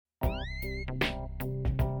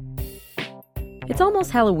It's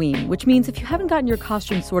almost Halloween, which means if you haven't gotten your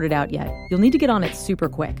costume sorted out yet, you'll need to get on it super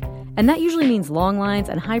quick. And that usually means long lines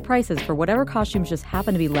and high prices for whatever costumes just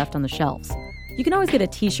happen to be left on the shelves. You can always get a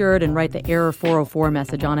t-shirt and write the Error 404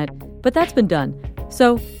 message on it, but that's been done.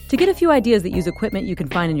 So, to get a few ideas that use equipment you can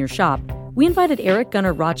find in your shop, we invited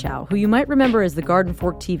Gunnar Rochow, who you might remember as the Garden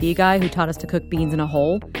Fork TV guy who taught us to cook beans in a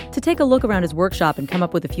hole, to take a look around his workshop and come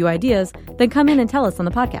up with a few ideas, then come in and tell us on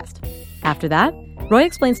the podcast. After that, Roy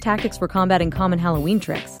explains tactics for combating common Halloween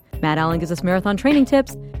tricks. Matt Allen gives us marathon training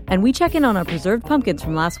tips, and we check in on our preserved pumpkins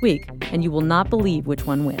from last week, and you will not believe which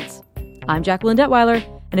one wins. I'm Jacqueline Detweiler,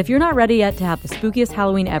 and if you're not ready yet to have the spookiest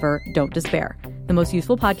Halloween ever, don't despair. The most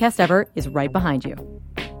useful podcast ever is right behind you.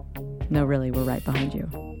 No, really, we're right behind you.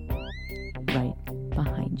 Right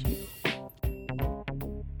behind you.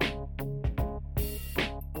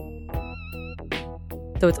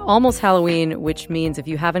 So it's almost Halloween, which means if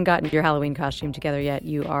you haven't gotten your Halloween costume together yet,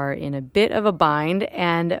 you are in a bit of a bind.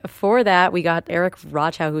 And for that, we got Gunnar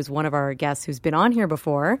Rochow, who's one of our guests who's been on here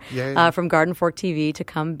before, from Garden Fork TV, to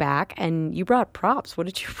come back. And you brought props. What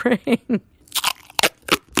did you bring?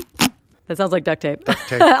 That sounds like duct tape. Duct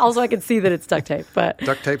tape. Also, I can see that it's duct tape. But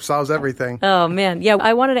duct tape solves everything. Oh, man. Yeah,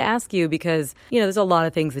 I wanted to ask you because, there's a lot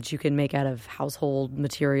of things that you can make out of household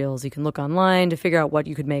materials. You can look online to figure out what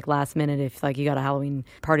you could make last minute if, you got a Halloween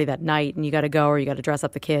party that night and you got to go or you got to dress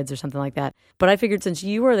up the kids or something like that. But I figured since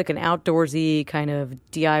you were like an outdoorsy kind of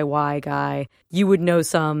DIY guy, you would know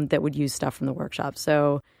some that would use stuff from the workshop.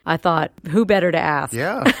 So I thought, who better to ask?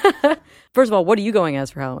 Yeah. First of all, what are you going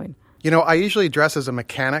as for Halloween? I usually dress as a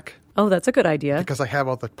mechanic. Oh, that's a good idea. Because I have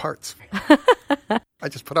all the parts. I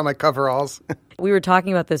just put on my coveralls. We were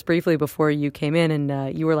talking about this briefly before you came in,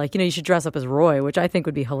 and you were like, you should dress up as Roy, which I think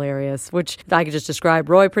would be hilarious, which I could just describe.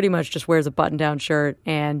 Roy pretty much just wears a button-down shirt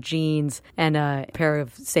and jeans and a pair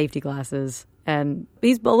of safety glasses. And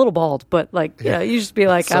he's a little bald, but you just be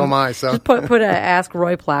like, so am I. So just put a Ask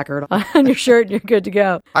Roy placard on your shirt and you're good to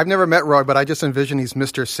go. I've never met Roy, but I just envision he's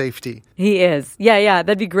Mr. Safety. He is. Yeah,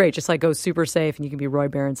 that'd be great. Just go super safe and you can be Roy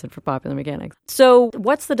Berendsohn for Popular Mechanics. So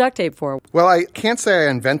what's the duct tape for? Well, I can't say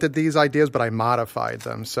I invented these ideas, but I modified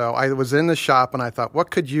them. So I was in the shop and I thought,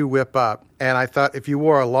 what could you whip up? And I thought if you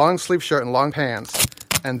wore a long sleeve shirt and long pants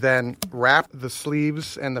and then wrap the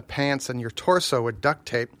sleeves and the pants and your torso with duct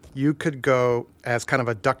tape, you could go as kind of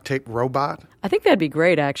a duct tape robot. I think that'd be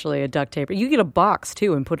great, actually, a duct tape. You get a box,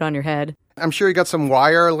 too, and put it on your head. I'm sure you got some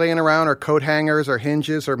wire laying around or coat hangers or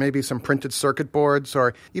hinges or maybe some printed circuit boards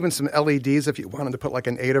or even some LEDs if you wanted to put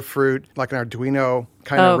an Adafruit, like an Arduino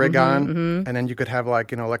kind of rig on. Mm-hmm. And then you could have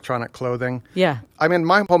electronic clothing. Yeah. I mean,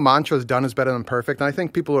 my whole mantra is done is better than perfect. And I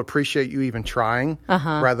think people appreciate you even trying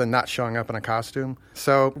rather than not showing up in a costume.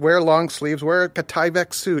 So wear long sleeves, wear a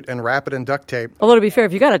Tyvek suit and wrap it in duct tape. Although to be fair,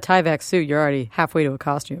 if you got a Tyvek suit, you're already halfway to a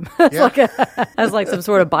costume. That's like some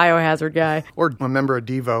sort of biohazard guy. Or a member of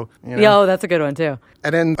Devo. Yeah, that's a good one too.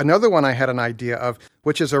 And then another one I had an idea of,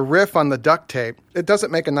 which is a riff on the duct tape. It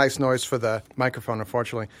doesn't make a nice noise for the microphone,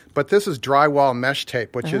 unfortunately. But this is drywall mesh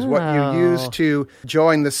tape, which is what you use to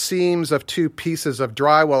join the seams of two pieces of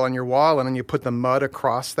drywall on your wall, and then you put the mud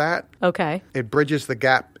across that. Okay. It bridges the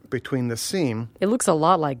gap between the seam. It looks a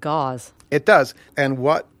lot like gauze. It does. And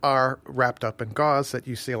what are wrapped up in gauze that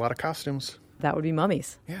you see a lot of costumes? That would be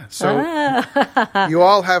mummies. Yeah. So you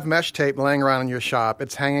all have mesh tape laying around in your shop.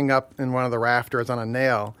 It's hanging up in one of the rafters on a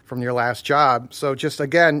nail from your last job. So just,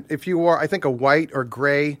 again, if you wore, I think, a white or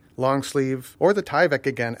gray long sleeve or the Tyvek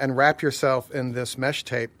again and wrap yourself in this mesh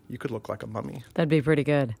tape, you could look like a mummy. That'd be pretty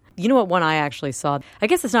good. You know what one I actually saw? I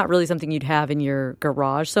guess it's not really something you'd have in your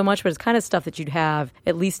garage so much, but it's kind of stuff that you'd have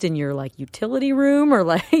at least in your utility room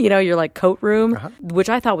or your coat room, which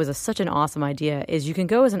I thought was such an awesome idea, is you can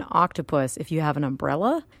go as an octopus if you have an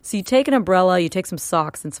umbrella. So you take an umbrella, you take some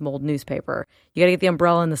socks and some old newspaper. You got to get the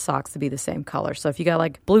umbrella and the socks to be the same color. So if you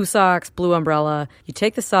got blue socks, blue umbrella, you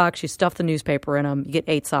take the socks, you stuff the newspaper in them. You get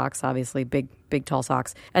 8 socks, obviously, big tall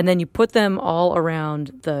socks. And then you put them all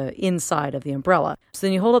around the inside of the umbrella. So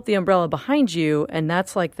then you hold up the umbrella behind you, and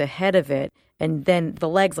that's the head of it. And then the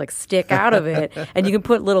legs stick out of it. And you can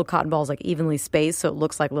put little cotton balls evenly spaced so it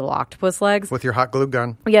looks like little octopus legs. With your hot glue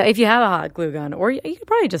gun. Yeah, if you have a hot glue gun. Or you could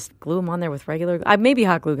probably just glue them on there with regular. Maybe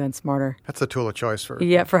hot glue gun's smarter. That's the tool of choice for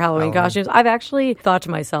Halloween costumes. I've actually thought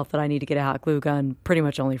to myself that I need to get a hot glue gun pretty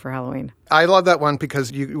much only for Halloween. I love that one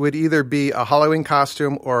because you would either be a Halloween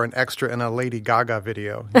costume or an extra in a Lady Gaga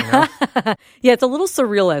video. Yeah, it's a little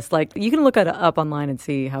surrealist. You can look it up online and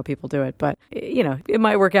see how people do it. But, it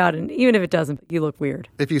might work out. And even if it doesn't, and you look weird.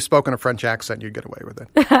 If you spoke in a French accent, you'd get away with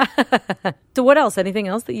it. So what else? Anything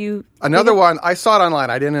else that you... Another one, I saw it online.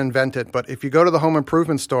 I didn't invent it, but if you go to the home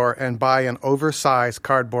improvement store and buy an oversized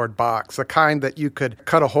cardboard box, the kind that you could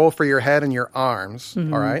cut a hole for your head and your arms,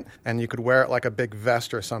 all right? And you could wear it like a big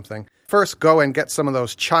vest or something. First, go and get some of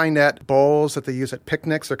those Chinette bowls that they use at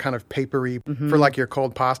picnics. They're kind of papery for like your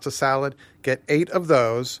cold pasta salad. Get 8 of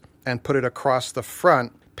those and put it across the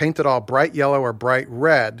front. Paint it all bright yellow or bright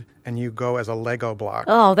red, and you go as a Lego block.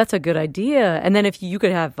 Oh, that's a good idea. And then if you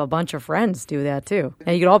could have a bunch of friends do that too.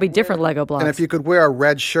 And you could all be different Lego blocks. And if you could wear a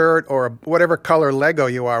red shirt or whatever color Lego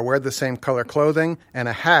you are, wear the same color clothing and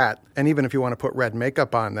a hat. And even if you want to put red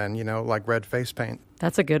makeup on, then, like red face paint.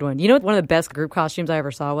 That's a good one. You know what one of the best group costumes I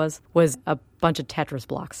ever saw was a bunch of Tetris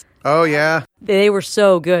blocks. Oh, yeah. They were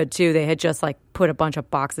so good, too. They had just, put a bunch of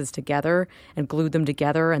boxes together and glued them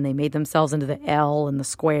together, and they made themselves into the L and the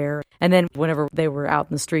square. And then whenever they were out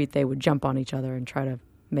in the street, they would jump on each other and try to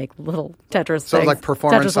make little Tetris So things. like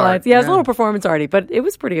performance Tetris art. lines. Yeah, it's a little performance arty, but it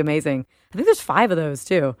was pretty amazing. I think there's 5 of those,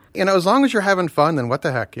 too. As long as you're having fun, then what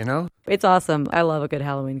the heck, It's awesome. I love a good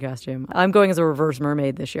Halloween costume. I'm going as a reverse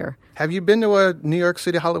mermaid this year. Have you been to a New York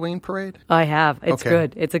City Halloween parade? I have. It's Okay.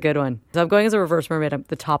 good. It's a good one. So I'm going as a reverse mermaid.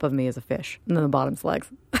 The top of me is a fish, and then the bottom's legs.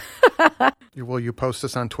 Will you post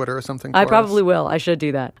this on Twitter or something? I for probably us? will. I should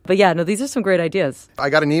do that. But yeah, no, these are some great ideas. I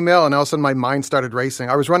got an email, and all of a sudden my mind started racing.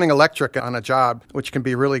 I was running electric on a job, which can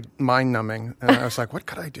be really mind-numbing. And I was like, what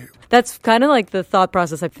could I do? That's kind of like the thought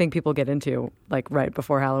process I think people get into, right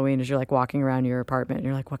before Halloween, as you're walking around your apartment and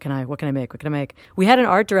you're like, what can I make? We had an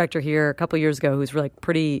art director here a couple years ago who's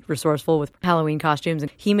pretty resourceful with Halloween costumes,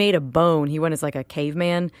 and he made a bone. He went as a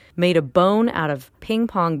caveman, made a bone out of ping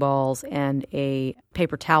pong balls and a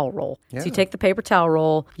paper towel roll. Yeah. So you take the paper towel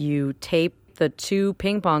roll, you tape the 2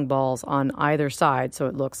 ping pong balls on either side so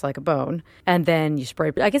it looks like a bone, and then you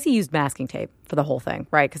spray. I guess he used masking tape for the whole thing,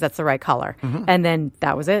 right? Because that's the right color. And then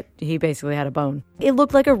that was it. He basically had a bone. It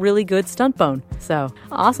looked like a really good stunt bone. So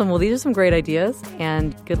awesome. Well, these are some great ideas,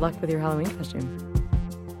 and good luck with your Halloween costume.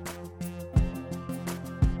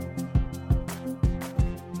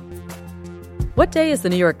 What day is the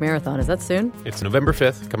New York Marathon? Is that soon? It's November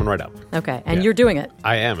 5th, coming right up. Okay. And you're doing it?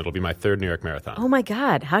 I am. It'll be my 3rd New York Marathon. Oh, my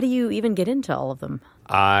God. How do you even get into all of them?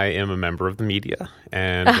 I am a member of the media,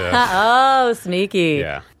 and Oh, sneaky.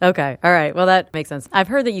 Yeah. Okay. All right. Well, that makes sense. I've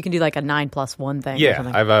heard that you can do a 9+1 thing or yeah,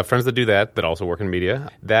 something. I have friends that do that also work in media.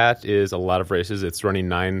 That is a lot of races. It's running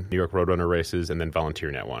 9 New York Roadrunner races and then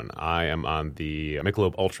volunteering at one. I am on the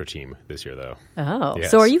Michelob Ultra team this year, though. Oh.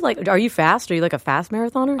 Yes. So are you fast? Are you a fast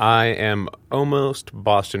marathoner? I am almost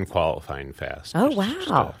Boston qualifying fast. Oh, Just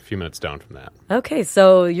wow. a few minutes down from that. Okay.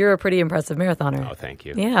 So you're a pretty impressive marathoner. Oh, thank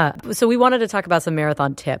you. Yeah. So we wanted to talk about some marathon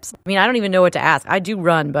tips. I mean, I don't even know what to ask. I do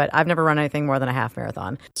run, but I've never run anything more than a half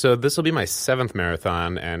marathon. So this will be my 7th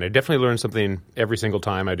marathon, and I definitely learn something every single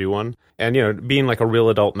time I do one. And, being a real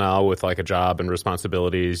adult now with a job and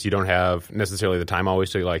responsibilities, you don't have necessarily the time always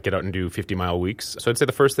to get out and do 50-mile weeks. So I'd say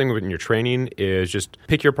the first thing in your training is just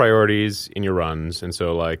pick your priorities in your runs. And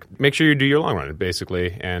so make sure you do your long run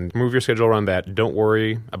basically and move your schedule around that. Don't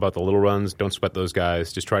worry about the little runs. Don't sweat those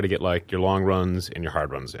guys. Just try to get your long runs and your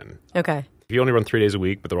hard runs in. Okay. If you only run 3 days a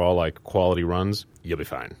week, but they're all quality runs, you'll be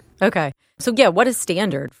fine. Okay. So yeah, what is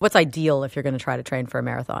standard? What's ideal if you're going to try to train for a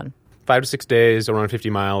marathon? 5 to 6 days, around 50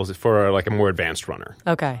 miles for a more advanced runner.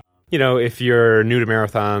 Okay. If you're new to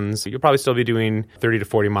marathons, you'll probably still be doing 30 to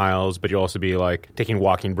 40 miles, but you'll also be taking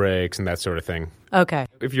walking breaks and that sort of thing. Okay.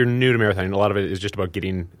 If you're new to marathon, a lot of it is just about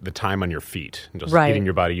getting the time on your feet and just Right. getting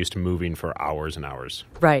your body used to moving for hours and hours.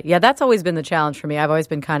 Right. Yeah, that's always been the challenge for me. I've always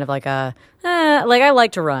been kind of I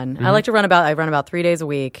like to run. I like to run I run about 3 days a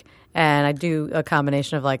week. And I do a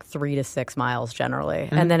combination of 3 to 6 miles generally.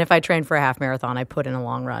 And then if I train for a half marathon, I put in a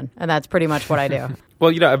long run. And that's pretty much what I do.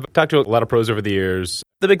 Well, I've talked to a lot of pros over the years.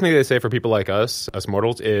 The big thing they say for people like us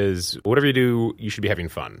mortals, is whatever you do, you should be having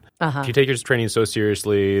fun. If you take your training so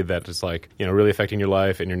seriously that it's really affecting your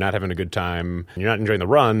life and you're not having a good time, and you're not enjoying the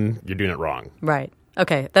run, you're doing it wrong. Right.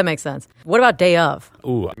 Okay, that makes sense. What about day of?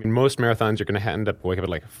 Ooh, most marathons, you're going to end up waking up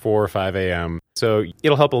at 4 or 5 a.m. So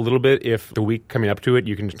it'll help a little bit if the week coming up to it,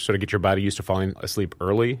 you can sort of get your body used to falling asleep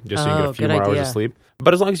early, just so you get a few good more hours idea. of sleep.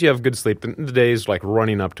 But as long as you have good sleep, the days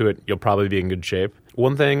running up to it, you'll probably be in good shape.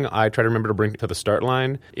 One thing I try to remember to bring to the start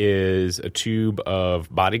line is a tube of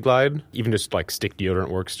Body Glide. Even just stick deodorant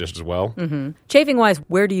works just as well. Mm-hmm. Chafing-wise,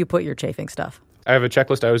 where do you put your chafing stuff? I have a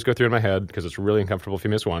checklist I always go through in my head because it's really uncomfortable if you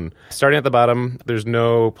miss one. Starting at the bottom, there's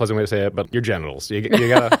no pleasant way to say it, but your genitals. You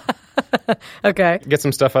gotta Okay. Get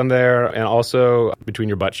some stuff on there, and also between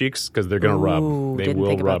your butt cheeks, because they're going to rub. They didn't will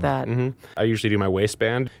think rub. about that. I usually do my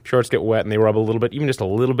waistband. Shorts get wet, and they rub a little bit. Even just a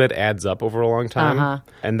little bit adds up over a long time.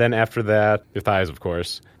 And then after that, your thighs, of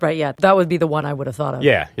course. Right, yeah. That would be the one I would have thought of.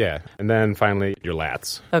 Yeah. And then finally, your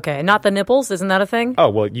lats. Okay, and not the nipples? Isn't that a thing? Oh,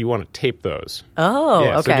 well, you want to tape those. Oh,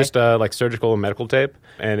 yeah, okay. So just like surgical and medical tape.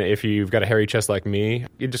 And if you've got a hairy chest like me,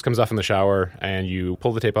 it just comes off in the shower, and you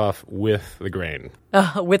pull the tape off with the grain.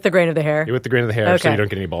 With the grain of the hair? With the grain of the hair, so Okay. you don't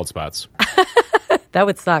get any bald spots. That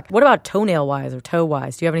would suck. What about toenail-wise or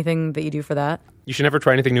toe-wise? Do you have anything that you do for that? You should never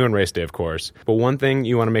try anything new on race day, of course. But one thing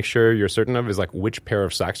you want to make sure you're certain of is like which pair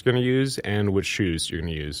of socks you're going to use and which shoes you're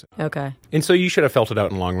going to use. Okay. And so you should have felt it out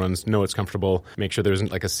in long runs, know it's comfortable, make sure there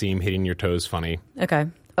isn't like a seam hitting your toes funny. Okay.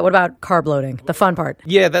 What about carb loading? The fun part.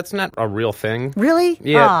 Yeah, that's not a real thing. Really?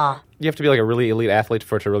 Yeah. You have to be like a really elite athlete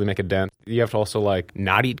for it to really make a dent. You have to also like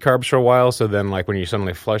not eat carbs for a while. So then like when you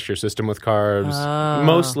suddenly flush your system with carbs,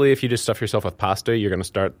 mostly if you just stuff yourself with pasta, you're going to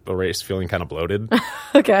start the race feeling kind of bloated.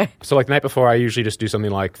 Okay. So like the night before, I usually just do something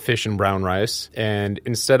like fish and brown rice. And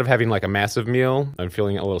instead of having like a massive meal, I'm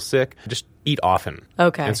feeling a little sick, just eat often.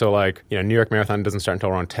 Okay. And so like, New York Marathon doesn't start until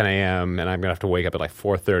around 10 a.m. and I'm going to have to wake up at like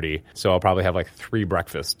 4:30. So I'll probably have like 3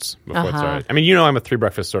 breakfasts before it starts. I mean, I'm a 3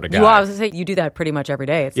 breakfast sort of guy. I was going to say, you do that pretty much every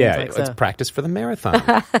day, it seems like. It's practice for the marathon.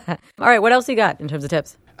 All right, what else you got in terms of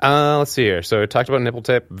tips? Let's see here. So I talked about nipple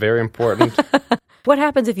tape, very important. What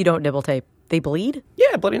happens if you don't nipple tape? They bleed?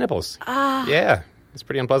 Yeah, bloody nipples. Yeah, it's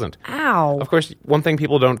pretty unpleasant. Ow. Of course, one thing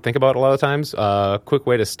people don't think about a lot of times, quick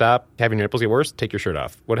way to stop having your nipples get worse, take your shirt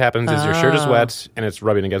off. What happens is your shirt is wet and it's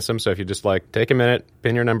rubbing against them. So if you just like take a minute,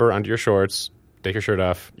 pin your number onto your shorts, take your shirt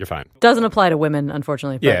off, you're fine. Doesn't apply to women,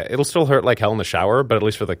 unfortunately. But Yeah, it'll still hurt like hell in the shower, but at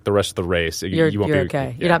least for like the rest of the race, you won't you're be okay.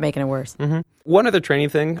 Yeah. You're not making it worse. One other training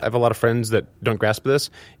thing, I have a lot of friends that don't grasp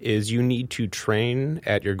this, is you need to train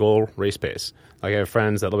at your goal race pace. Like I have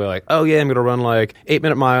friends that'll be like, oh yeah, I'm going to run like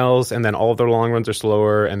 8-minute miles, and then all of their long runs are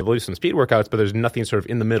slower, and they'll do some speed workouts, but there's nothing sort of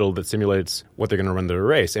in the middle that simulates what they're going to run the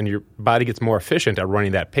race. And your body gets more efficient at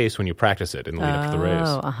running that pace when you practice it in the lead up to the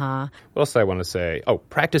race. What else do I want to say? Oh,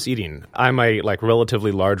 practice eating. I'm a like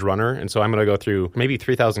relatively large runner, and so I'm going to go through maybe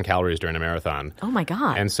 3,000 calories during a marathon. Oh my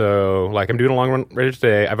God. And so like I'm doing a long run later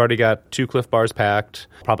today. I've already got 2 Cliff Bars packed.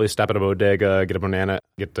 Probably stop at a bodega, get a banana,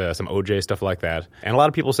 get some OJ, stuff like that. And a lot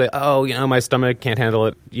of people say, oh, my stomach can't handle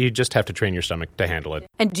it. You just have to train your stomach to handle it.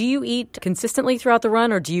 And do you eat consistently throughout the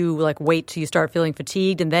run, or do you like wait till you start feeling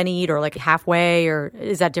fatigued and then eat, or like halfway, or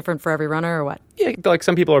is that different for every runner or what? Yeah, like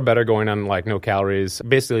some people are better going on like no calories.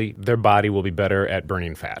 Basically, their body will be better at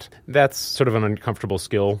burning fat. That's sort of an uncomfortable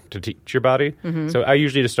skill to teach your body. So I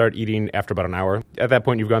usually just start eating after about an hour. At that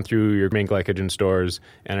point, you've gone through your main glycogen stores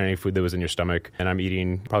and any food that was in your stomach. And I'm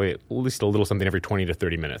eating probably at least a little something every 20 to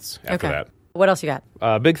 30 minutes after that. What else you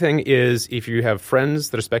got? Big thing is if you have friends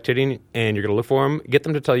that are spectating and you're going to look for them, get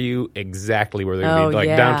them to tell you exactly where they're going to be.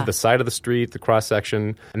 Like down to the side of the street, the cross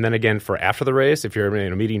section. And then again, for after the race, if you're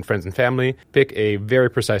meeting friends and family, pick a very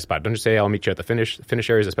precise spot. Don't just say, I'll meet you at the finish. The finish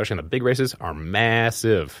areas, especially in the big races, are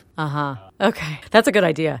massive. Okay. That's a good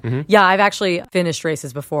idea. Yeah, I've actually finished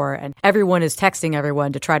races before, and everyone is texting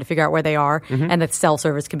everyone to try to figure out where they are, and the cell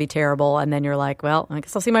service can be terrible. And then you're like, well, I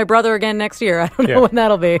guess I'll see my brother again next year. I don't know when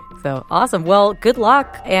that'll be. So awesome. Well, good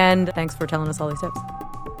luck, and thanks for telling us all these tips.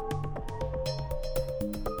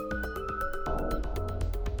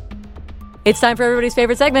 It's time for everybody's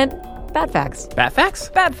favorite segment, Bad Facts. Bad facts?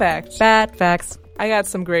 Bad fact. Bad Facts. I got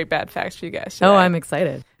some great bad facts for you guys today. Oh, I'm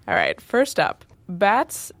excited. All right, first up,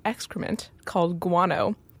 bats' excrement, called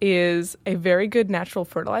guano, is a very good natural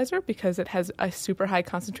fertilizer because it has a super high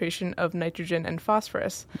concentration of nitrogen and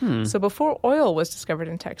phosphorus. So before oil was discovered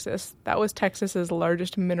in Texas, that was Texas's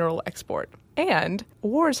largest mineral export. And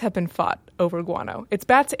wars have been fought over guano. It's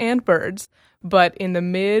bats and birds, but in the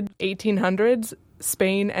mid-1800s,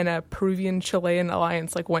 Spain and a Peruvian-Chilean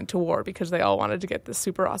alliance went to war because they all wanted to get this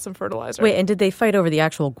super awesome fertilizer. Wait, and did they fight over the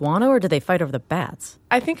actual guano, or did they fight over the bats?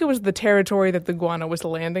 I think it was the territory that the guano was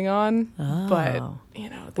landing on, but,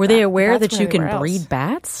 Were they aware bats that were you can anywhere breed else.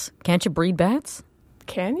 bats? Can't you breed bats?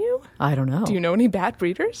 Can you? I don't know. Do you know any bat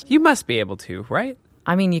breeders? You must be able to, right?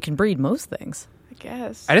 I mean, you can breed most things. I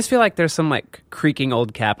guess. I just feel like there's some creaking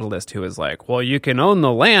old capitalist who is like, well, you can own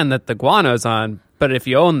the land that the guano's on, but if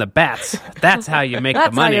you own the bats, that's how you make the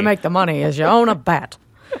That's money. how you make the money, is you own a bat.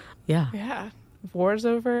 Yeah. Yeah. Wars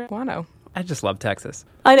over guano. I just love Texas.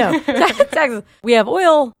 I know. Texas. We have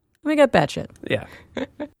oil, we got bat shit. Yeah.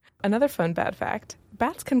 Another fun bad fact.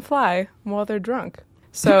 Bats can fly while they're drunk.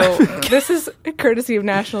 So this is courtesy of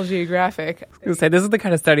National Geographic. I was going to say, this is the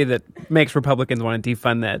kind of study that makes Republicans want to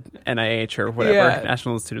defund that NIH or whatever,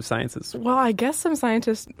 National Institute of Sciences. Well, I guess some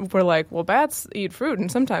scientists were like, well, bats eat fruit,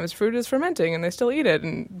 and sometimes fruit is fermenting, and they still eat it.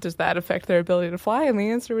 And does that affect their ability to fly? And the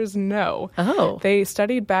answer is no. Oh. They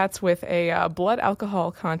studied bats with a blood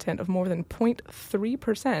alcohol content of more than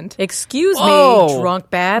 0.3%. Excuse Whoa. me, drunk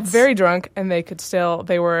bats. Very drunk, and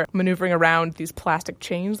they were maneuvering around these plastic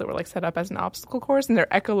chains that were like set up as an obstacle course, and their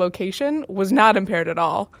echolocation was not impaired at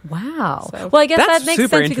all. Wow. So- Well, I guess That's that makes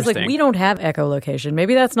super sense because like interesting. we don't have echolocation.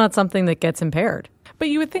 Maybe that's not something that gets impaired. But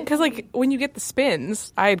you would think, because like when you get the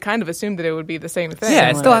spins, I had kind of assumed that it would be the same thing. Yeah,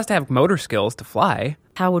 it still has to have motor skills to fly.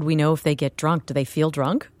 How would we know if they get drunk? Do they feel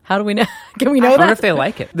drunk? How do we know? Can we know I that? wonder if they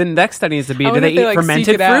like it. The next study needs to be, I do wonder they if they, eat like, fermented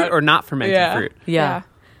seek it fruit out. or not fermented fruit? Yeah.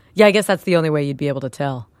 Yeah, I guess that's the only way you'd be able to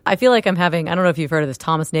tell. I feel like I don't know if you've heard of this,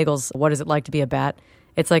 Thomas Nagel's What Is It Like to Be a Bat?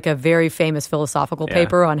 It's like a very famous philosophical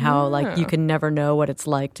paper on how like you can never know what it's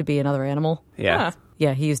like to be another animal. Yeah. Huh.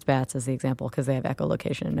 Yeah, he used bats as the example because they have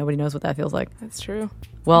echolocation and nobody knows what that feels like. That's true.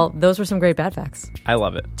 Well, those were some great bat facts. I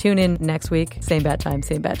love it. Tune in next week, same bat time,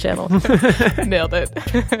 same bat channel. Nailed it.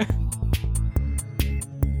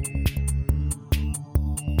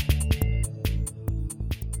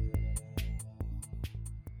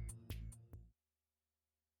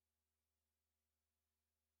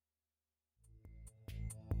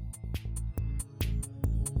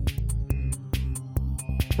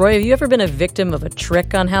 Roy, have you ever been a victim of a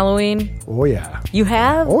trick on Halloween? Oh, yeah. You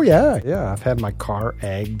have? Oh, yeah. Yeah. I've had my car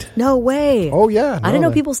egged. No way. Oh, yeah. I didn't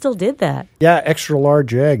know people still did that. Yeah, extra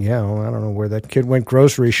large egg. Yeah, well, I don't know where that kid went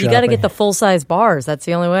grocery shopping. You got to get the full-size bars. That's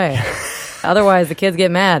the only way. Otherwise, the kids get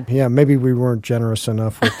mad. Yeah, maybe we weren't generous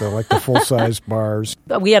enough with the full-size bars.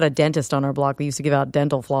 We had a dentist on our block that used to give out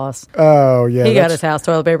dental floss. Oh, yeah. He got his house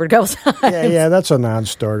toilet papered a couple times. Yeah, that's a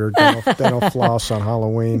non-starter. Dental floss on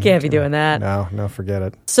Halloween. You can't be doing that. No, forget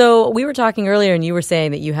it. So we were talking earlier, and you were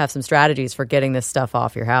saying that you have some strategies for getting this stuff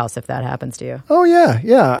off your house if that happens to you. Oh,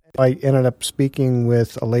 yeah. I ended up speaking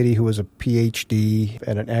with a lady who was a PhD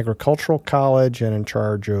at an agricultural college and in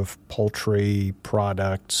charge of poultry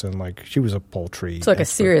products, and she was a poultry It's like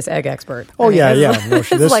expert. a serious egg expert. Oh, yeah. No,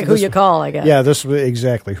 This is like who you call, I guess. Yeah,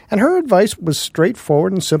 exactly. And her advice was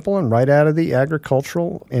straightforward and simple and right out of the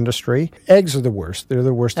agricultural industry. Eggs are the worst. They're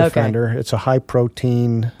the worst offender. It's a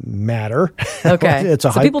high-protein matter. Okay.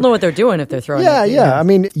 So people know what they're doing if they're throwing it. Yeah. I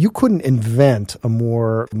mean, you couldn't invent a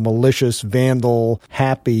more malicious, vandal,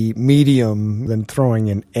 happy medium than throwing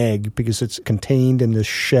an egg because it's contained in the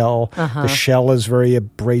shell. The shell is very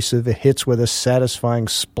abrasive. It hits with a satisfying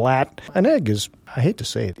splat. An egg is, I hate to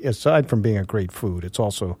say it, aside from being a great food, it's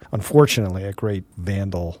also, unfortunately, a great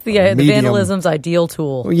vandal. Yeah, the medium. vandalism's ideal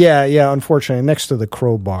tool. Yeah, unfortunately, next to the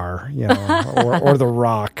crowbar, or the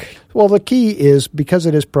rock. Well, the key is, because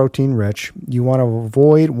it is protein rich, you want to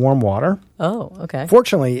avoid warm water. Oh, okay.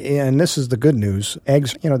 Fortunately, and this is the good news,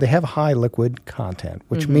 eggs, they have high liquid content,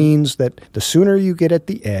 which means that the sooner you get at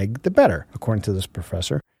the egg, the better, according to this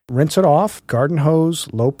professor. Rinse it off, garden hose,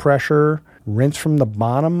 low pressure, rinse from the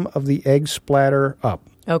bottom of the egg splatter up.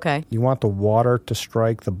 Okay. You want the water to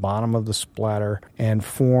strike the bottom of the splatter and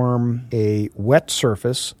form a wet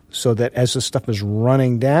surface so that as the stuff is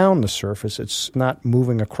running down the surface, it's not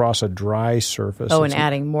moving across a dry surface. Oh, and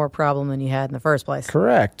adding more problem than you had in the first place.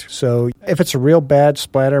 Correct. So if it's a real bad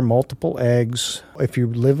splatter, multiple eggs, if you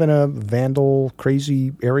live in a vandal,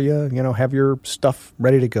 crazy area, have your stuff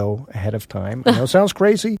ready to go ahead of time. I know it sounds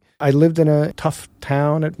crazy. I lived in a tough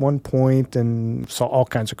town at one point and saw all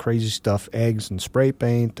kinds of crazy stuff, eggs and spray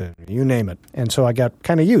paint, and you name it. And so I got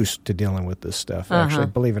kind of used to dealing with this stuff, actually,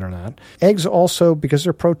 believe it or not. Eggs also, because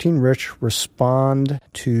they're protein rich, respond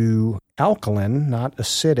to alkaline, not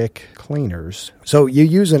acidic cleaners. So you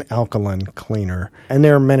use an alkaline cleaner, and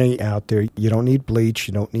there are many out there. You don't need bleach,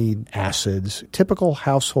 you don't need acids. Typical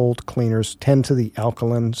household cleaners tend to the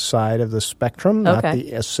alkaline side of the spectrum, not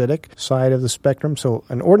the acidic side of the spectrum. So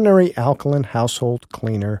an ordinary alkaline household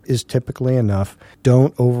cleaner is typically enough.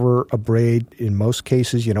 Don't over abrade. In most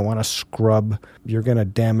cases, you don't want to scrub. You're going to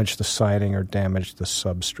damage the siding or damage the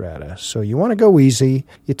substrata. So you want to go easy.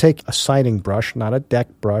 You take a siding brush, not a deck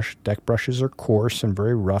brush. Deck brushes are coarse and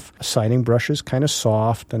very rough. A siding brush is kind of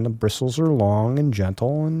soft, and the bristles are long and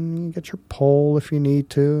gentle. And you get your pole if you need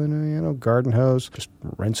to, and garden hose. Just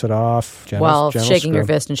rinse it off. While gentle shaking your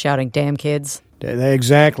scrub. fist and shouting, "Damn kids."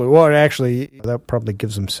 Exactly. Well, actually, that probably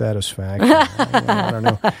gives them satisfaction. I don't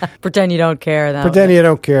know. Pretend you don't care. Pretend you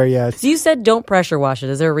don't care, yeah. So you said don't pressure wash it.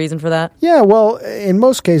 Is there a reason for that? Yeah, well, in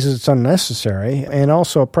most cases it's unnecessary. And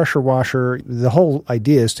also a pressure washer, the whole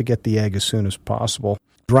idea is to get the egg as soon as possible.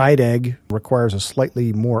 Dried egg requires a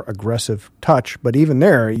slightly more aggressive touch, but even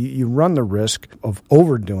there, you run the risk of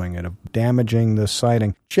overdoing it, of damaging the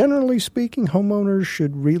siding. Generally speaking, homeowners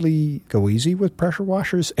should really go easy with pressure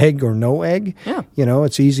washers, egg or no egg. Yeah.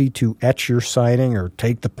 It's easy to etch your siding or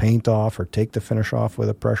take the paint off or take the finish off with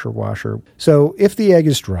a pressure washer. So if the egg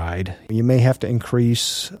is dried, you may have to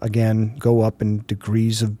increase, again, go up in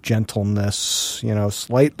degrees of gentleness,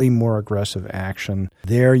 slightly more aggressive action.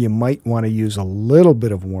 There you might want to use a little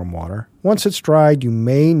bit of warm water. Once it's dried, you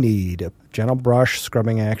may need a gentle brush,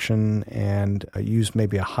 scrubbing action, and use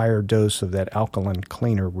maybe a higher dose of that alkaline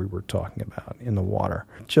cleaner we were talking about in the water,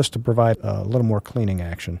 just to provide a little more cleaning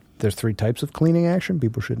action. There's 3 types of cleaning action.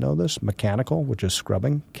 People should know this. Mechanical, which is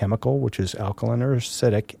scrubbing. Chemical, which is alkaline or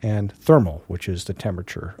acidic. And thermal, which is the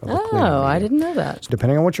temperature of the cleaning. Oh, I didn't know that. So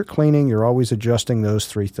depending on what you're cleaning, you're always adjusting those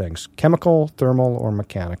 3 things. Chemical, thermal, or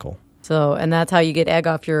mechanical. So, and that's how you get egg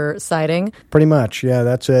off your siding? Pretty much, yeah,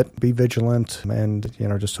 that's it. Be vigilant and,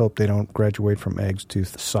 just hope they don't graduate from eggs to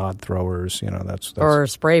sod throwers. That's Or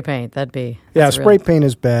spray paint, that'd be. Yeah, spray paint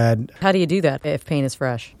is bad. How do you do that if paint is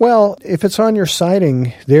fresh? Well, if it's on your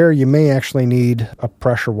siding, there you may actually need a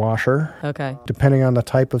pressure washer. Okay. Depending on the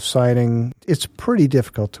type of siding, it's pretty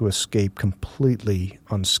difficult to escape completely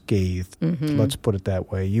unscathed. Mm-hmm. Let's put it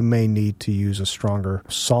that way. You may need to use a stronger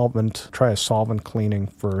solvent. Try a solvent cleaning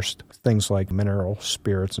first. Things like mineral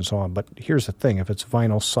spirits and so on. But here's the thing. If it's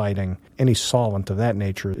vinyl siding, any solvent of that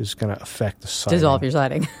nature is going to affect the siding. Dissolve your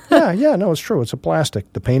siding. No, it's true. It's a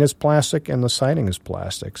plastic. The paint is plastic and the siding is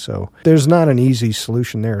plastic. So there's not an easy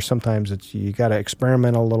solution there. Sometimes you got to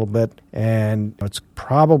experiment a little bit, and it's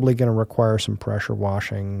probably going to require some pressure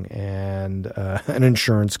washing and an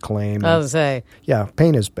insurance claim. I was going to say. Yeah,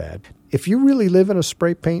 paint is bad. If you really live in a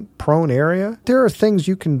spray paint prone area, there are things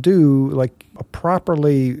you can do, like a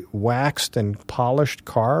properly waxed and polished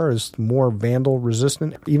car is more vandal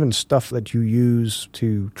resistant. Even stuff that you use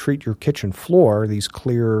to treat your kitchen floor, these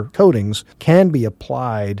clear coatings, can be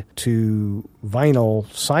applied to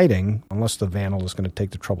vinyl siding, unless the vandal is going to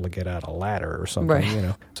take the trouble to get out a ladder or something.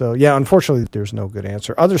 Right. So, yeah, unfortunately, there's no good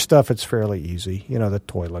answer. Other stuff, it's fairly easy, the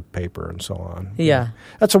toilet paper and so on. Yeah.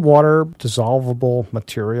 That's a water dissolvable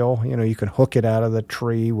material. You can hook it out of the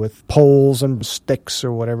tree with poles and sticks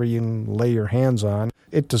or whatever you can lay your hands on.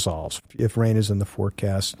 It dissolves. If rain is in the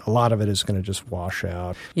forecast, a lot of it is going to just wash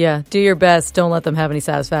out. Yeah, do your best. Don't let them have any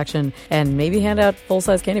satisfaction. And maybe hand out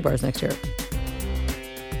full-size candy bars next year.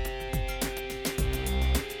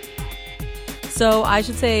 So I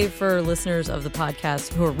should say, for listeners of the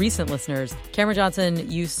podcast who are recent listeners, Cameron Johnson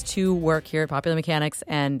used to work here at Popular Mechanics,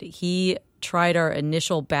 and he tried our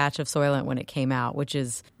initial batch of Soylent when it came out, which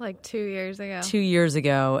is like 2 years ago. 2 years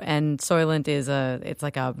ago, and Soylent is it's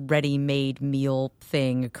like a ready-made meal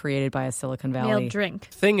thing created by a Silicon Valley meal drink.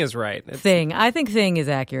 Thing is right. Thing. I think thing is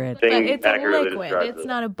accurate. But it's a liquid. It's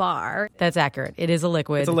not a bar. That's accurate. It is a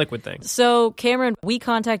liquid. It's a liquid thing. So, Cameron, we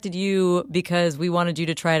contacted you because we wanted you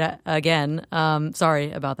to try it again.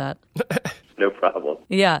 Sorry about that. No problem.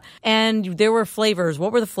 Yeah. And there were flavors.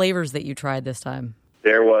 What were the flavors that you tried this time?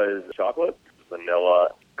 There was chocolate, vanilla,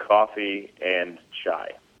 coffee, and chai.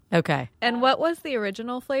 Okay. And what was the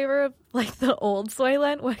original flavor of, like, the old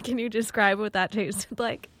Soylent? What can you describe what that tasted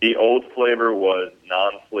like? The old flavor was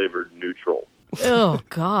non-flavored neutral. Oh,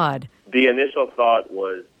 God. The initial thought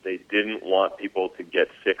was they didn't want people to get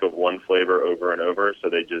sick of one flavor over and over, so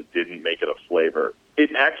they just didn't make it a flavor. It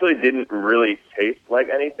actually didn't really taste like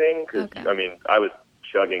anything, because, I was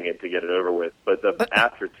chugging it to get it over with, but the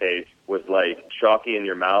aftertaste was like chalky in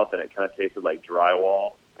your mouth, and it kind of tasted like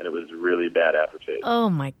drywall, and it was really bad aftertaste. Oh,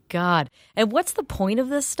 my God. And what's the point of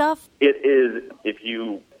this stuff? It is if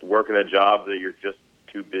you work in a job that you're just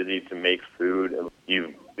too busy to make food, and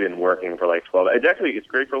you've been working for like 12 hours. It's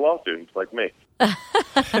great for law students like me.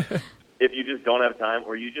 If you just don't have time,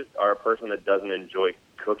 or you just are a person that doesn't enjoy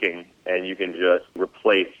cooking, and you can just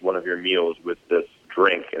replace one of your meals with this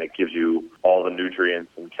drink, and it gives you all the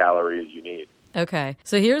nutrients and calories you need. Okay.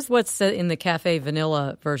 So here's what's in the cafe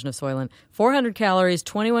vanilla version of Soylent. 400 calories,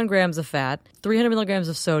 21 grams of fat, 300 milligrams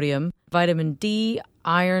of sodium, vitamin D,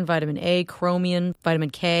 iron, vitamin A, chromium, vitamin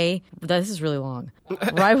K. This is really long.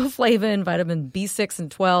 Riboflavin, vitamin B6 and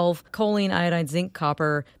 12, choline, iodine, zinc,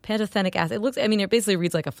 copper, pantothenic acid. It basically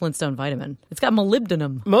reads like a Flintstone vitamin. It's got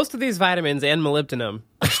molybdenum. Most of these vitamins and molybdenum,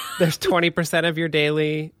 there's 20% of your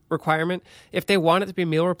daily requirement. If they want it to be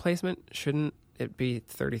meal replacement, shouldn't it be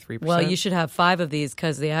 33%? Well, you should have 5 of these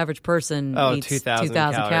because the average person eats 2,000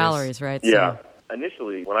 calories, right? Yeah. So.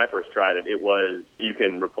 Initially, when I first tried it, it was you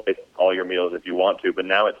can replace all your meals if you want to, but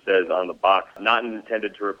now it says on the box, not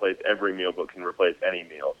intended to replace every meal, but can replace any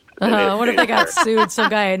meals. What if they got sued? Some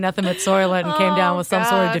guy had nothing but Soylent and came down with some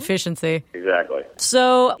sort of deficiency. Exactly.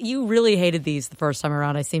 So you really hated these the first time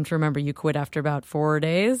around. I seem to remember you quit after about 4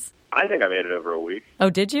 days. I think I made it over a week. Oh,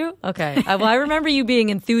 did you? Okay. Well, I remember you being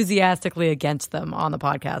enthusiastically against them on the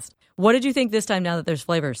podcast. What did you think this time now that there's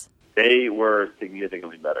flavors? They were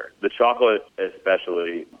significantly better. The chocolate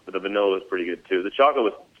especially, the vanilla was pretty good too. The chocolate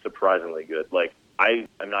was surprisingly good. Like, I'm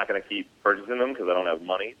not going to keep purchasing them because I don't have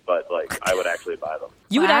money, but like I would actually buy them.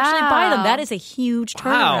 You would actually buy them. That is a huge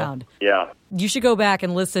turnaround. Yeah. You should go back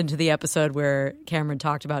and listen to the episode where Cameron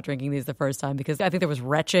talked about drinking these the first time because I think there was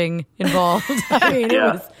retching involved. I mean, it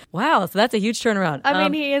was, wow, so that's a huge turnaround. I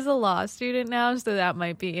mean, he is a law student now, so that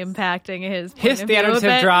might be impacting his point His of view standards a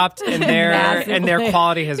have bit. dropped, and their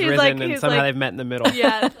quality has He's risen, like- and he's somehow like- they've met in the middle.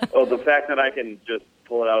 Yeah. Well, the fact that I can just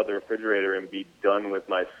pull it out of the refrigerator and be done with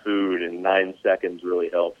my food in 9 seconds really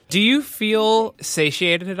helps. Do you feel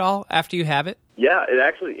satiated at all after you have it? Yeah, it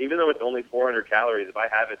actually, even though it's only 400 calories, if I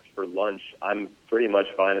have it for lunch, I'm pretty much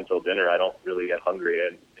fine until dinner. I don't really get hungry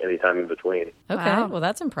at any time in between. Okay, Wow. well,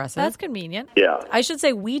 that's impressive. That's convenient. Yeah. I should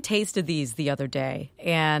say we tasted these the other day,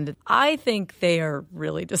 and I think they are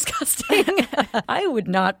really disgusting. I would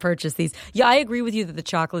not purchase these. Yeah, I agree with you that the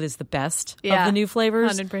chocolate is the best of the new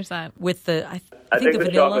flavors. 100%. With the, I I think the the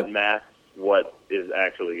vanilla. chocolate masks what is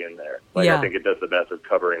actually in there. Like, Yeah. I think it does the best of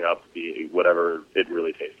covering up the whatever it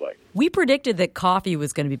really tastes like. We predicted that coffee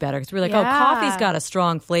was going to be better because we were like, oh, Yeah. coffee's got a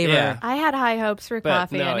strong flavor. Yeah. I had high hopes for But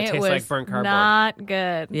coffee, no, and it it tastes was like burnt cardboard. not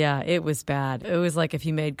good. Yeah, it was bad. It was like if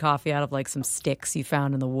you made coffee out of like some sticks you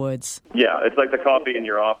found in the woods. Yeah, it's like the coffee in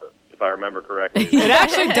your office, if I remember correctly. It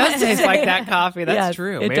actually does taste like that coffee. That's Yes,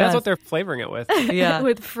 true. it Maybe does. that's what they're flavoring it with. Yeah.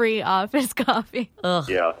 With free office coffee. Ugh.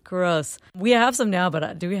 Yeah. Gross. We have some now,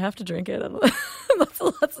 but do we have to drink it?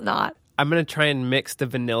 Let's not. I'm going to try and mix the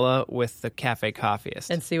vanilla with the cafe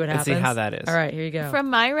coffeeist. And see what happens. And see how that is. All right, here you go. From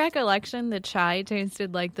my recollection, the chai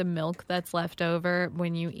tasted like the milk that's left over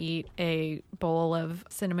when you eat a bowl of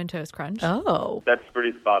Cinnamon Toast Crunch. Oh. That's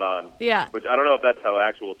pretty spot on. Yeah. Which I don't know if that's how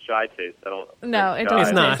actual chai tastes. I don't. No, it think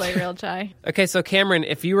doesn't chai- not. taste like real chai. Okay, so Cameron,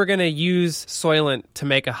 if you were going to use Soylent to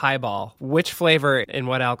make a highball, which flavor and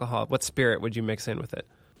what alcohol, what spirit would you mix in with it?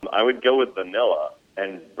 I would go with vanilla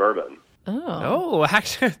and bourbon. Oh. Oh,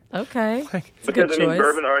 actually, Okay. It's a Because, good I mean, choice.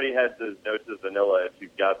 bourbon already has the notes of vanilla if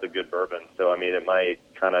you've got the good bourbon. So, I mean, it might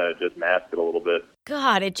kind of just mask it a little bit.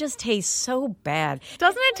 God, it just tastes so bad.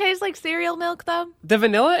 Doesn't it taste like cereal milk, though? the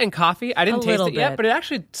vanilla and coffee, I didn't A taste little it yet, bit. but it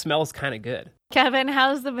actually smells kind of good. Kevin,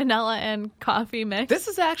 how's the vanilla and coffee mix? This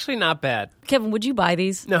is actually not bad. Kevin, would you buy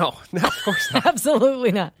these? No, of course not.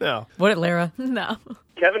 Absolutely not. No. What, Lara? No.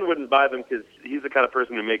 Kevin wouldn't buy them because he's the kind of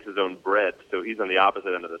person who makes his own bread. So he's on the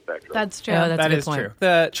opposite end of the spectrum. That's true. Oh, that's a That good is point. true.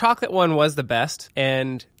 The chocolate one was the best,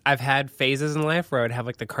 and I've had phases in life where I would have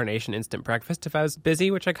like the Carnation instant breakfast if I was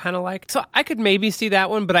busy, which I kind of like. So I could maybe see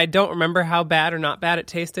that one, but I don't remember how bad or not bad it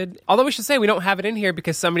tasted. Although we should say we don't have it in here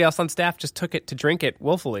because somebody else on staff just took it to drink it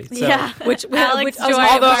willfully. So. Yeah. Which Alex I was George. about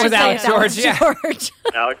to Although it was say Alex George, yeah. George.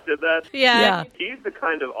 Alex did that? Yeah. He's the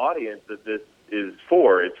kind of audience that this is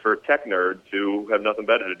for. It's for tech nerds who have nothing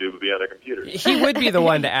better to do but be on their computers. He would be the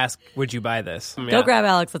one to ask, would you buy this? Go Yeah. grab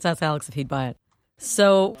Alex. Let's ask Alex if he'd buy it.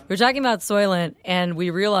 So we're talking about Soylent, and we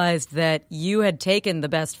realized that you had taken the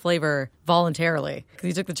best flavor voluntarily because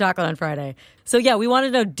you took the chocolate on Friday. So yeah, we wanted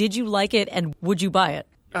to know, did you like it and would you buy it?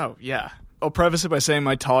 Oh, yeah. I'll preface it by saying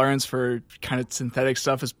my tolerance for kind of synthetic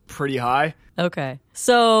stuff is pretty high. Okay.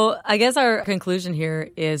 So I guess our conclusion here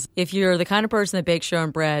is if you're the kind of person that bakes your own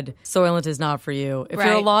bread, Soylent is not for you. If you're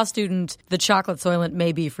a Right. law student, the chocolate Soylent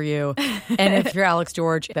may be for you. And if you're Alex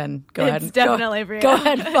George, then go ahead. It's definitely for you. Go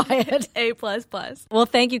ahead and buy it. A++. Well,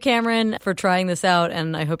 thank you, Cameron, for trying this out,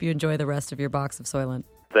 and I hope you enjoy the rest of your box of Soylent.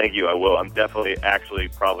 Thank you, I will. I'm definitely actually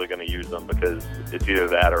probably going to use them because it's either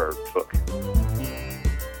that or Took.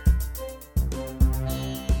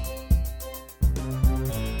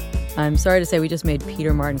 I'm sorry to say we just made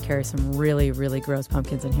Peter Martin carry some really, really gross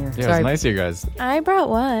pumpkins in here. Yeah, sorry. it's nice of you guys. I brought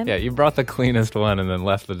one. Yeah, you brought the cleanest one and then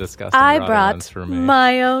left the disgusting I rotting brought ones for me.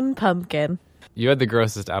 my own pumpkin. You had the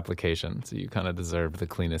grossest application, so you kind of deserved the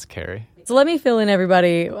cleanest carry. So let me fill in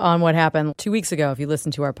everybody on what happened 2 weeks ago. If you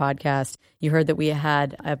listened to our podcast, you heard that we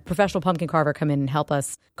had a professional pumpkin carver come in and help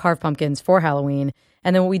us carve pumpkins for Halloween.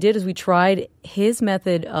 And then what we did is we tried his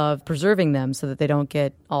method of preserving them so that they don't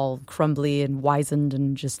get all crumbly and wizened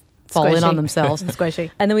and just fall in Squishy. on themselves.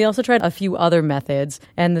 Squishy. And then we also tried a few other methods.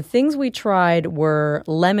 And the things we tried were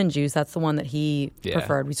lemon juice. That's the one that he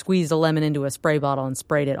preferred. We squeezed a lemon into a spray bottle and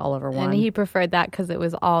sprayed it all over one. And he preferred that because it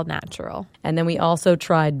was all natural. And then we also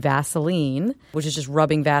tried Vaseline, which is just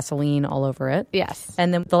rubbing Vaseline all over it. Yes.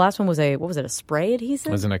 And then the last one was a spray adhesive?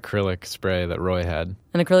 It was an acrylic spray that Roy had.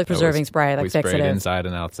 An acrylic preserving spray, like we sprayed fixative. inside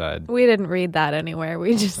and outside. We didn't read that anywhere.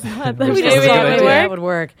 We just thought that We maybe just thought it that would would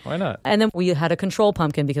work. work. Why not? And then we had a control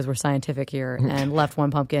pumpkin because we're scientific here and left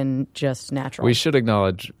one pumpkin just natural. We should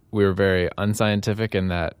acknowledge we were very unscientific in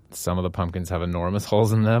that some of the pumpkins have enormous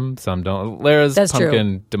holes in them. Some don't. Lara's That's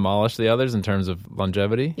pumpkin demolished the others in terms of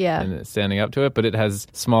longevity and standing up to it, but it has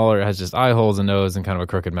just eye holes, a nose, and kind of a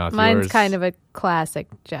crooked mouth. Mine's Yours, kind of a classic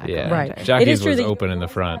Jack. yeah. Right. Jackie's It is true was that open in the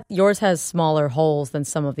front. Yours has smaller holes than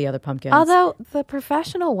some of the other pumpkins. Although the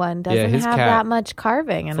professional one doesn't his have cat- that much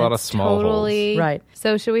carving, and It's a lot of it's small totally holes. Right.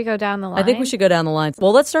 So should we go down the line? I think we should go down the lines.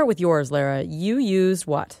 Well, let's start with yours, Lara. You used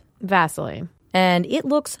what? Vaseline. And it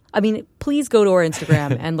looks, please go to our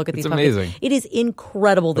Instagram and look at these It's pumpkins. amazing. It is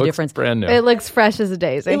incredible, the Looks difference. brand new. It looks fresh as a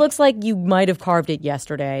daisy. It looks like you might have carved it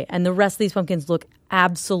yesterday, and the rest of these pumpkins look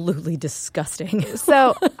absolutely disgusting.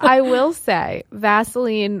 So I will say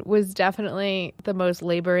Vaseline was definitely the most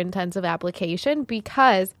labor-intensive application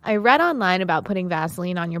because I read online about putting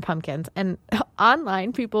Vaseline on your pumpkins, and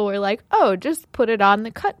online people were like, oh, just put it on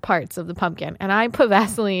the cut parts of the pumpkin. And I put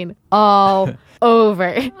Vaseline all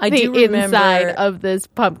over do the remember- inside of this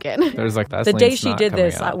pumpkin. There's like The Vaseline day she snot did coming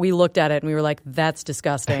this, out. we looked at it and we were like, that's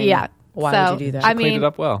disgusting. Yeah. Why So, would you do that? I Cleaned mean, it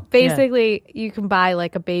up well. basically, you can buy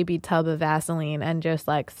like a baby tub of Vaseline and just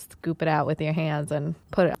like scoop it out with your hands and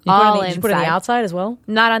put it all Did you put it on the inside. outside as well?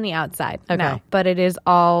 Not on the outside, Okay. no. But it is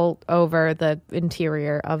all over the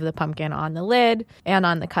interior of the pumpkin, on the lid and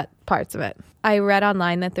on the cut parts of it. I read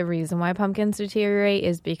online that the reason why pumpkins deteriorate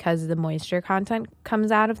is because the moisture content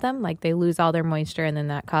comes out of them. Like they lose all their moisture and then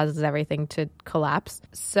that causes everything to collapse.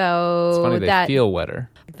 So It's funny, they that feel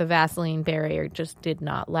wetter. the Vaseline barrier just did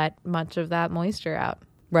not let much of that moisture out.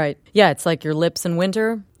 Right. Yeah, it's like your lips in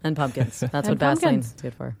winter and pumpkins. That's what And Vaseline's pumpkins.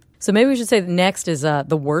 good for. So maybe we should say that next is the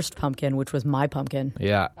worst pumpkin, which was my pumpkin.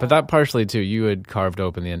 Yeah, but that partially too. You had carved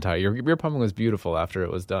open the entire. Your pumpkin was beautiful after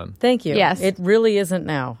it was done. Thank you. Yes. It really isn't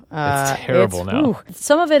now. It's terrible now.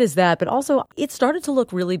 Some of it is that, but also it started to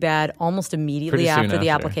look really bad almost immediately Pretty soon after the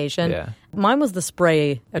after. application. Yeah. Mine was the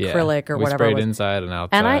spray acrylic or we whatever. sprayed it was. inside and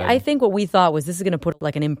outside. And I think what we thought was this is going to put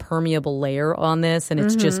like an impermeable layer on this, and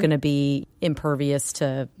it's just Mm-hmm. going to be impervious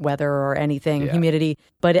to weather or anything, Yeah. humidity.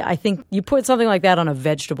 But I think you put something like that on a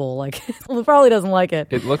vegetable, like it probably doesn't like it.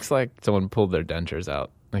 It looks like someone pulled their dentures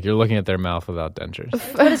out. Like you're looking at their mouth without dentures.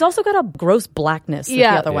 But it's also got a gross blackness that the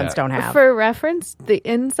Yeah. other ones Yeah. don't have. For reference, the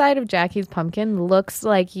inside of Jackie's pumpkin looks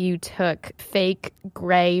like you took fake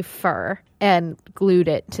gray fur and glued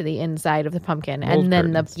it to the inside of the pumpkin, Mold and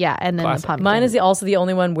then curtains. the Classic. pumpkin. Mine is also the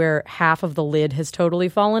only one where half of the lid has totally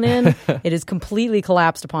fallen in. It is completely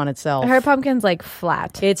collapsed upon itself. Her pumpkin's like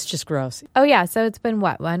flat. It's just gross. Oh yeah, so it's been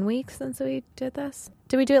what, 1 week since we did this?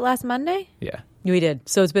 Did we do it last Monday? Yeah. We did.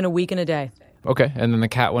 So it's been a week and a day. Okay, and then the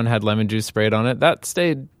cat one had lemon juice sprayed on it. That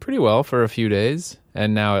stayed pretty well for a few days,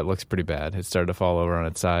 and now it looks pretty bad. It started to fall over on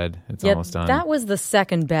its side. It's almost done. That was the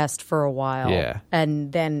second best for a while. Yeah.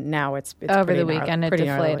 And then now it's Over pretty the weekend, it pretty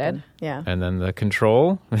gnarly deflated. looking. Yeah. And then the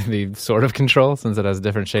control, the sort of control, since it has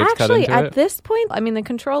different shapes cut Actually, into at it. this point, I mean, the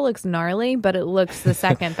control looks gnarly, but it looks the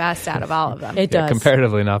second best out of all of them. It Yeah, does.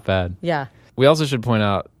 comparatively not bad. Yeah. We also should point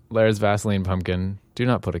out Lara's Vaseline pumpkin. Do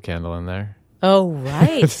not put a candle in there. Oh,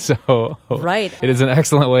 right. So Right. it is an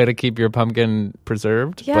excellent way to keep your pumpkin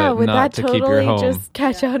preserved, Yeah, but would not that to keep your totally home. just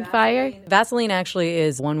catch on fire? Vaseline actually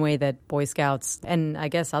is one way that Boy Scouts and I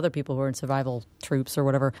guess other people who are in survival troops or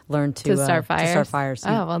whatever learn to start fires? To start fires.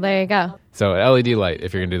 Oh, well, there you go. So LED light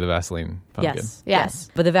if you're going to do the Vaseline pumpkin. Yes.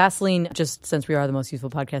 But the Vaseline, just since we are the most useful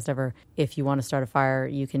podcast ever, if you want to start a fire,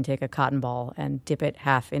 you can take a cotton ball and dip it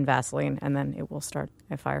half in Vaseline, and then it will start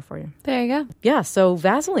a fire for you. There you go. Yeah, so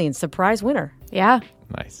Vaseline, surprise winner. Yeah.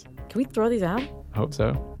 Nice. Can we throw these out? Hope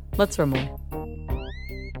so. Let's throw more.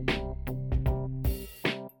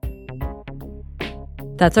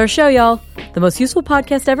 That's our show, y'all. The Most Useful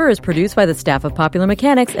Podcast Ever is produced by the staff of Popular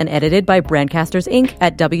Mechanics and edited by Brandcasters Inc.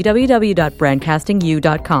 at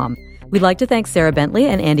www.brandcastingu.com. We'd like to thank Sarah Bentley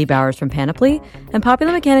and Andy Bowers from Panoply and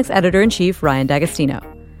Popular Mechanics Editor-in-Chief Ryan D'Agostino.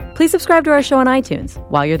 Please subscribe to our show on iTunes.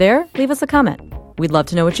 While you're there, leave us a comment. We'd love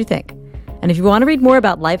to know what you think. And if you want to read more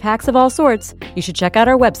about life hacks of all sorts, you should check out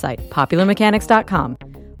our website, popularmechanics.com.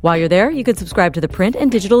 While you're there, you can subscribe to the print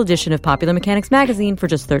and digital edition of Popular Mechanics magazine for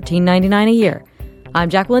just $13.99 a year. I'm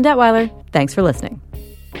Jacqueline Detweiler. Thanks for listening.